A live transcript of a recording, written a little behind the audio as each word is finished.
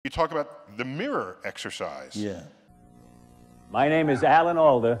talk about the mirror exercise. Yeah. My name is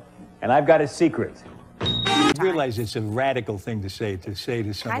Alda, and I've got a secret. You realize it's a radical thing to say to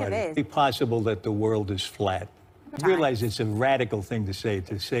somebody. Kind of is. It's possible that the world is flat. You realize it's a radical thing to say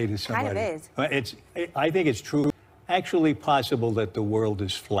to somebody. Kind of is. I think it's true. Actually possible that the world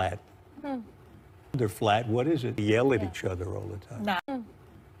is flat. They're flat. What is it? They yell at each other all the time. No.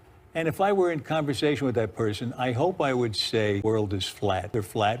 And if I were in conversation with that person, I hope I would say, world is flat. They're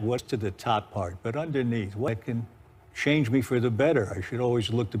flat. What's to the top part? But underneath, what can change me for the better? I should always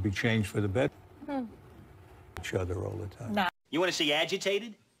look to be changed for the better. Each other all the time. No. You want to see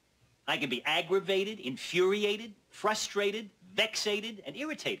agitated? I can be aggravated, infuriated, frustrated, vexated, and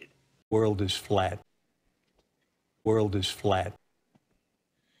irritated. World is flat. World is flat.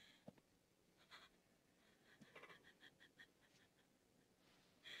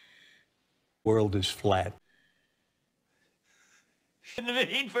 World is flat. The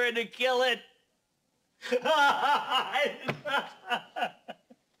need for it to kill it.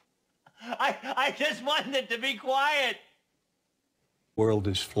 I just wanted it to be quiet. World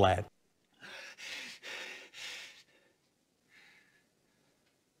is flat.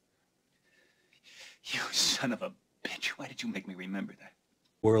 You son of a bitch. Why did you make me remember that?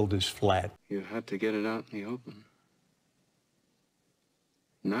 World is flat. You had to get it out in the open.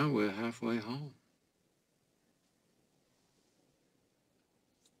 Now we're halfway home.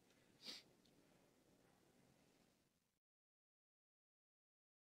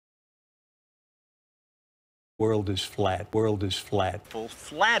 World is flat. World is flat. Full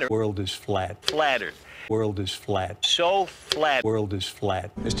flatter. World is flat. Flattered. World is flat. So flat. World is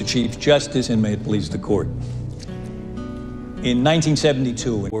flat. Mr. Chief Justice, and may it please the court. In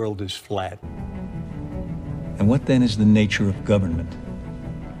 1972, the world is flat. And what then is the nature of government?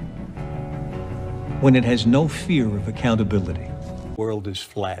 When it has no fear of accountability. World is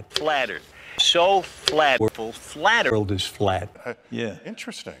flat. Flattered. So flat. Full flatter. World is flat. Yeah.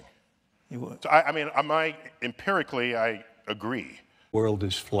 Interesting. So, I mean, empirically, I agree. World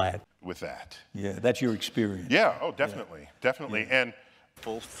is flat. With that. Yeah, that's your experience. Yeah, oh, definitely, definitely. Yeah. And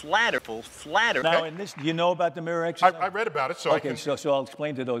full flatter, full flatter. Now, in this, do you know about the mirror exercise? I read about it, so okay, so I'll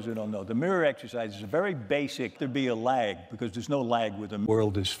explain to those who don't know. The mirror exercise is very basic. There'd be a lag, because there's no lag with the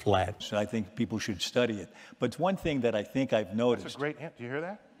world is flat. So I think people should study it. But one thing that I think I've noticed. That's a great hint. Do you hear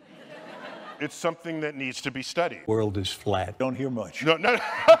that? It's something that needs to be studied. World is flat. Don't hear much. No.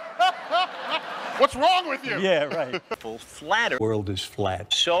 What's wrong with you? Yeah, right. Full flatter. World is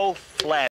flat. So flat.